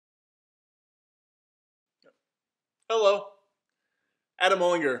Hello, Adam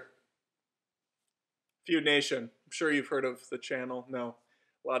Ollinger, Feud Nation. I'm sure you've heard of the channel. No,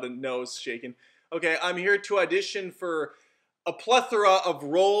 a lot of no's shaking. Okay, I'm here to audition for a plethora of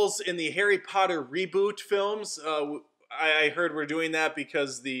roles in the Harry Potter reboot films. I heard we're doing that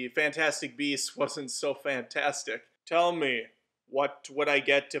because the Fantastic Beasts wasn't so fantastic. Tell me, what would I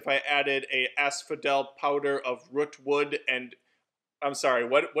get if I added a asphodel powder of rootwood and... I'm sorry,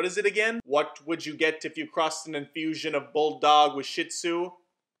 what is it again? What would you get if you crossed an infusion of bulldog with shih tzu?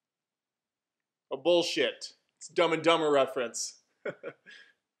 A bullshit. It's a Dumb and Dumber reference.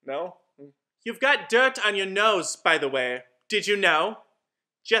 No? You've got dirt on your nose, by the way. Did you know?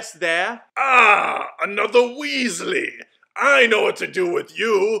 Just there. Ah, another Weasley. I know what to do with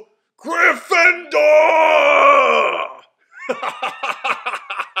you. Gryffindor!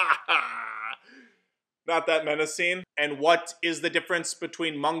 Not that menacing. And what is the difference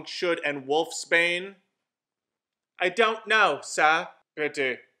between Monkshood and Wolfsbane? I don't know, sir.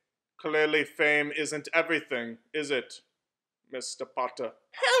 Pity. Clearly fame isn't everything, is it, Mr. Potter?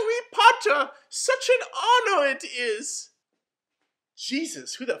 Harry Potter! Such an honor it is!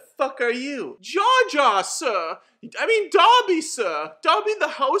 Jesus, who the fuck are you? Jar Jar, sir! I mean Dobby, sir! Dobby the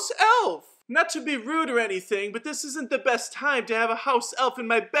house elf! Not to be rude or anything, but this isn't the best time to have a house elf in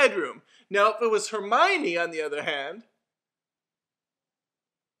my bedroom. Now, if it was Hermione, on the other hand...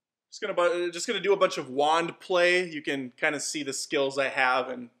 Just gonna do a bunch of wand play. You can kind of see the skills I have,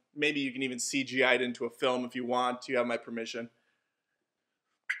 and maybe you can even CGI it into a film if you want. You have my permission.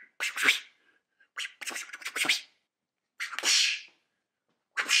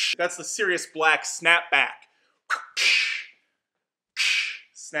 That's the Sirius Black snapback.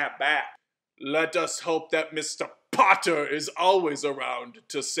 Snap back. Let us hope that Mr. Potter is always around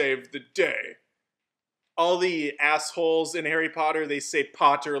to save the day. All the assholes in Harry Potter, they say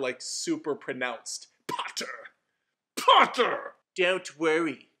Potter like super pronounced. Potter! Potter! Don't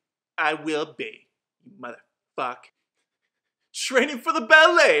worry. I will be, you motherfuck. Training for the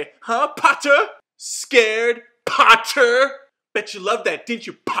ballet, huh, Potter? Scared, Potter? Bet you loved that, didn't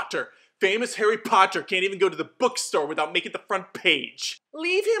you, Potter? Famous Harry Potter can't even go to the bookstore without making the front page.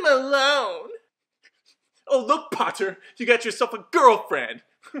 Leave him alone. Oh, look, Potter, you got yourself a girlfriend.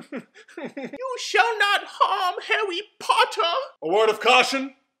 You shall not harm Harry Potter. A word of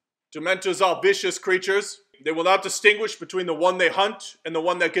caution. Dementors are vicious creatures. They will not distinguish between the one they hunt and the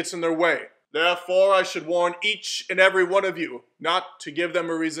one that gets in their way. Therefore, I should warn each and every one of you not to give them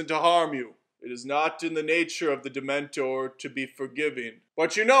a reason to harm you. It is not in the nature of the Dementor to be forgiving.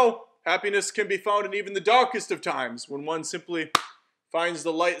 But you know, happiness can be found in even the darkest of times when one simply finds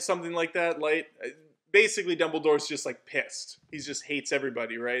the light, something like that, light. Basically, Dumbledore's just like pissed. He just hates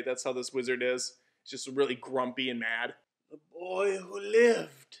everybody, right? That's how this wizard is. He's just really grumpy and mad. The boy who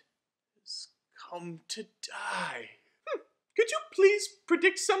lived has come to die. Could you please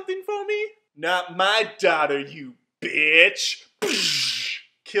predict something for me? Not my daughter, you bitch.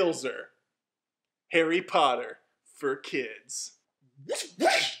 Kills her. Harry Potter for kids.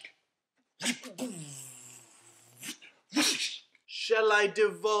 Shall I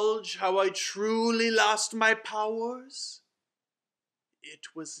divulge how I truly lost my powers? It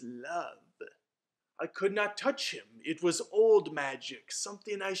was love. I could not touch him. It was old magic,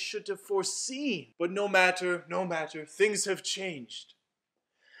 something I should have foreseen. But no matter, things have changed.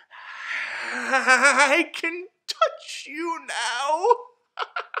 I can touch you now.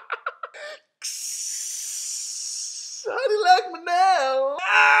 How do you like me now?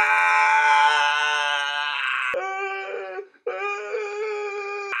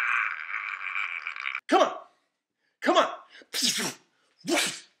 Come on! Come on!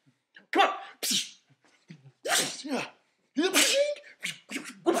 Come on!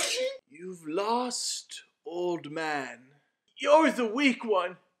 You've lost, old man. You're the weak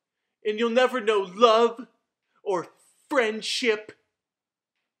one, and you'll never know love or friendship.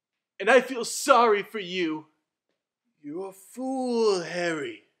 And I feel sorry for you. You're a fool,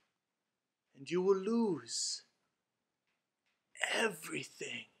 Harry, and you will lose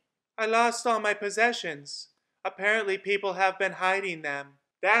everything. I lost all my possessions. Apparently people have been hiding them.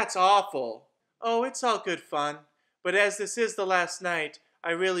 That's awful. Oh, it's all good fun. But as this is the last night,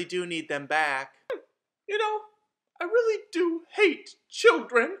 I really do need them back. You know, I really do hate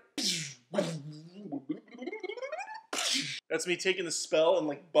children. That's me taking the spell and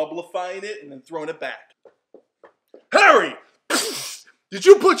like bubblifying it and then throwing it back. Harry! Did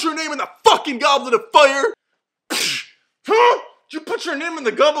you put your name in the fucking goblet of fire? Huh? Did you put your name in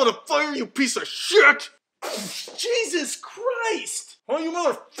the goblet of fire, you piece of shit? Jesus Christ! Huh, you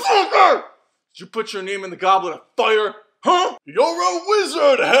motherfucker! Did you put your name in the goblet of fire? Huh? You're a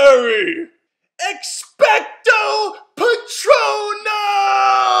wizard, Harry! Expecto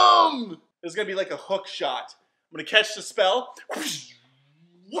There's gonna be like a hook shot. I'm gonna catch the spell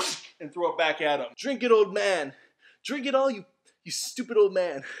and throw it back at him. Drink it, old man. Drink it all, you stupid old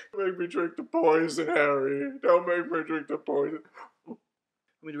man. Don't make me drink the poison, Harry. Don't make me drink the poison. Want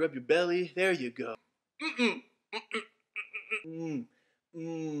me to rub your belly? There you go.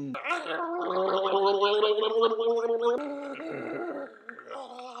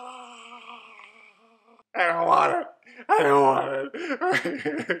 I don't want it. I don't want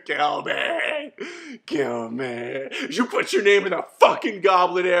it. Kill me. Kill me. You put your name in the fucking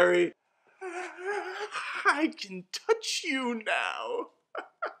goblet, Harry. I can touch you now.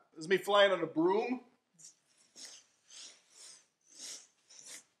 This is me flying on a broom.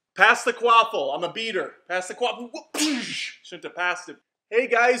 Pass the quaffle. I'm a beater. Pass the quaffle. Shouldn't have passed it. Hey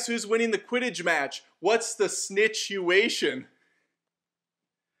guys, who's winning the Quidditch match? What's the snitchuation?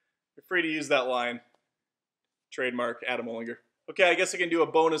 You're free to use that line. Trademark, Adam Ollinger. Okay, I guess I can do a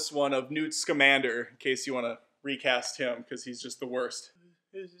bonus one of Newt Scamander in case you want to recast him because he's just the worst.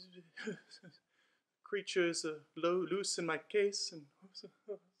 Creatures loose in my case and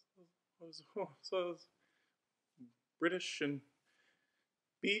British and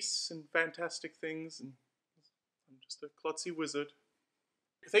beasts and fantastic things, and I'm just a klutzy wizard.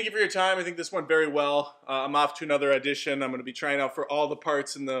 Thank you for your time. I think this went very well. I'm off to another audition. I'm going to be trying out for all the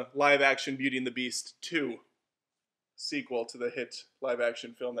parts in the live-action Beauty and the Beast 2 sequel to the hit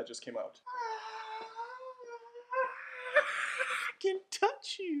live-action film that just came out. I can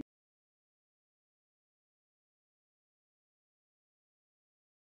touch you.